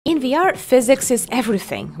VR, physics is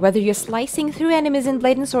everything. Whether you're slicing through enemies in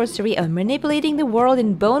Blade and Sorcery or manipulating the world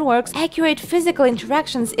in Boneworks, accurate physical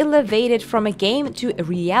interactions elevated from a game to a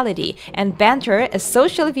reality. And Banter, a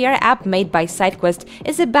social VR app made by SideQuest,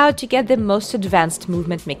 is about to get the most advanced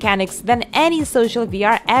movement mechanics than any social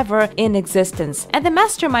VR ever in existence. And the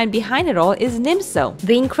mastermind behind it all is Nimso,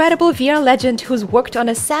 the incredible VR legend who's worked on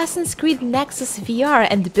Assassin's Creed Nexus VR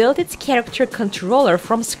and built its character controller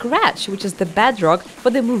from scratch, which is the bedrock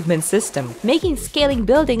for the movement system, making scaling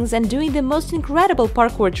buildings and doing the most incredible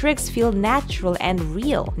parkour tricks feel natural and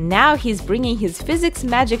real. Now he's bringing his physics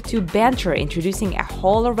magic to Banter, introducing a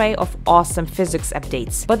whole array of awesome physics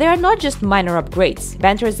updates. But they are not just minor upgrades.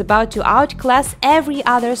 Banter is about to outclass every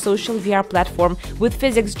other social VR platform with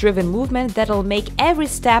physics-driven movement that'll make every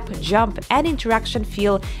step, jump, and interaction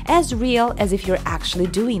feel as real as if you're actually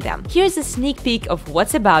doing them. Here's a sneak peek of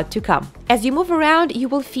what's about to come. As you move around, you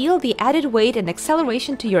will feel the added weight and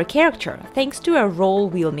acceleration to your character, thanks to a roll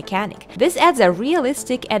wheel mechanic. This adds a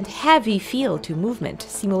realistic and heavy feel to movement,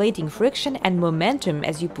 simulating friction and momentum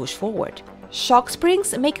as you push forward. Shock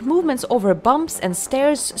springs make movements over bumps and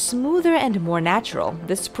stairs smoother and more natural.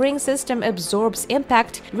 The spring system absorbs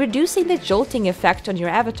impact, reducing the jolting effect on your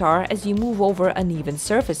avatar as you move over uneven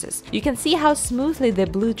surfaces. You can see how smoothly the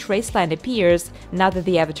blue trace line appears now that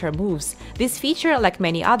the avatar moves. This feature, like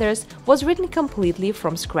many others, was written completely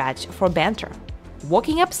from scratch for Banter.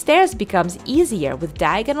 Walking upstairs becomes easier with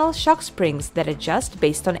diagonal shock springs that adjust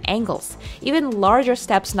based on angles. Even larger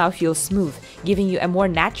steps now feel smooth, giving you a more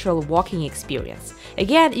natural walking experience.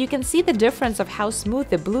 Again, you can see the difference of how smooth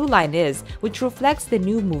the blue line is, which reflects the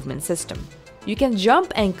new movement system. You can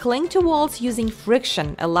jump and cling to walls using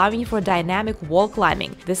friction, allowing for dynamic wall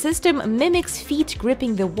climbing. The system mimics feet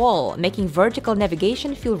gripping the wall, making vertical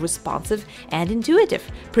navigation feel responsive and intuitive.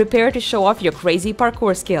 Prepare to show off your crazy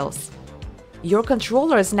parkour skills. Your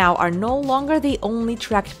controllers now are no longer the only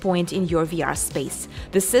tracked point in your VR space.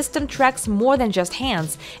 The system tracks more than just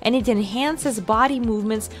hands, and it enhances body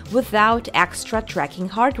movements without extra tracking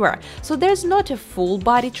hardware. So there's not a full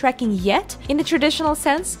body tracking yet in the traditional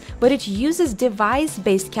sense, but it uses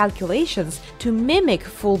device-based calculations to mimic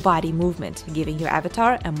full body movement, giving your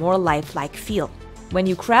avatar a more lifelike feel. When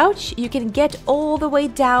you crouch, you can get all the way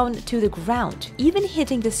down to the ground, even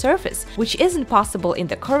hitting the surface, which isn't possible in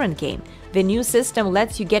the current game. The new system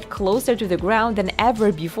lets you get closer to the ground than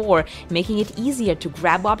ever before, making it easier to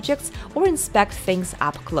grab objects or inspect things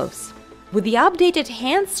up close. With the updated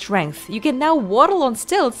hand strength, you can now waddle on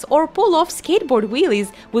stilts or pull off skateboard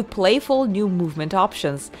wheelies with playful new movement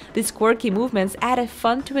options. These quirky movements add a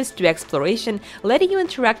fun twist to exploration, letting you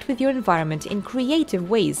interact with your environment in creative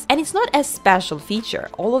ways. And it's not a special feature,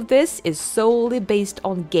 all of this is solely based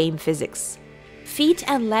on game physics. Feet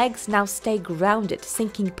and legs now stay grounded,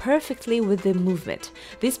 syncing perfectly with the movement.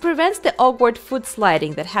 This prevents the awkward foot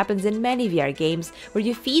sliding that happens in many VR games, where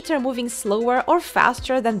your feet are moving slower or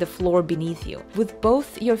faster than the floor beneath you. With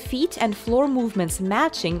both your feet and floor movements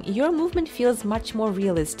matching, your movement feels much more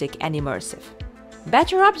realistic and immersive.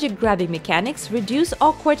 Better object grabbing mechanics reduce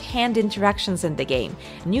awkward hand interactions in the game.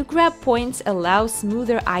 New grab points allow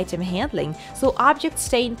smoother item handling, so objects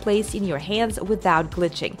stay in place in your hands without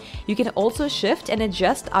glitching. You can also shift and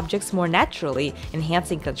adjust objects more naturally,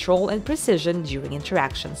 enhancing control and precision during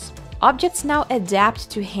interactions. Objects now adapt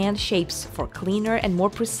to hand shapes for cleaner and more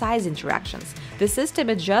precise interactions. The system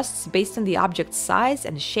adjusts based on the object's size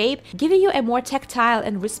and shape, giving you a more tactile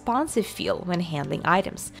and responsive feel when handling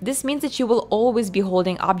items. This means that you will always be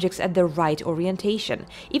holding objects at the right orientation.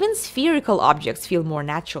 Even spherical objects feel more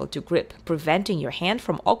natural to grip, preventing your hand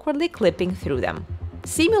from awkwardly clipping through them.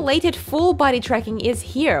 Simulated full body tracking is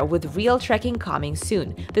here, with real tracking coming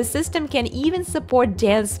soon. The system can even support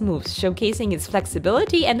dance moves, showcasing its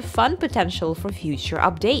flexibility and fun potential for future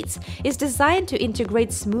updates. It's designed to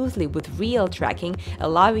integrate smoothly with real tracking,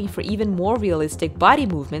 allowing for even more realistic body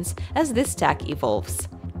movements as this tech evolves.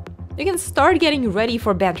 You can start getting ready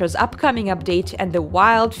for Banter's upcoming update and the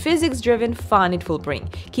wild, physics-driven fun it will bring.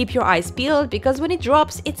 Keep your eyes peeled, because when it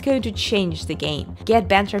drops, it's going to change the game. Get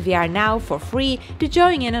Banter VR now for free to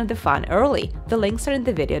join in on the fun early. The links are in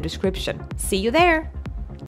the video description. See you there!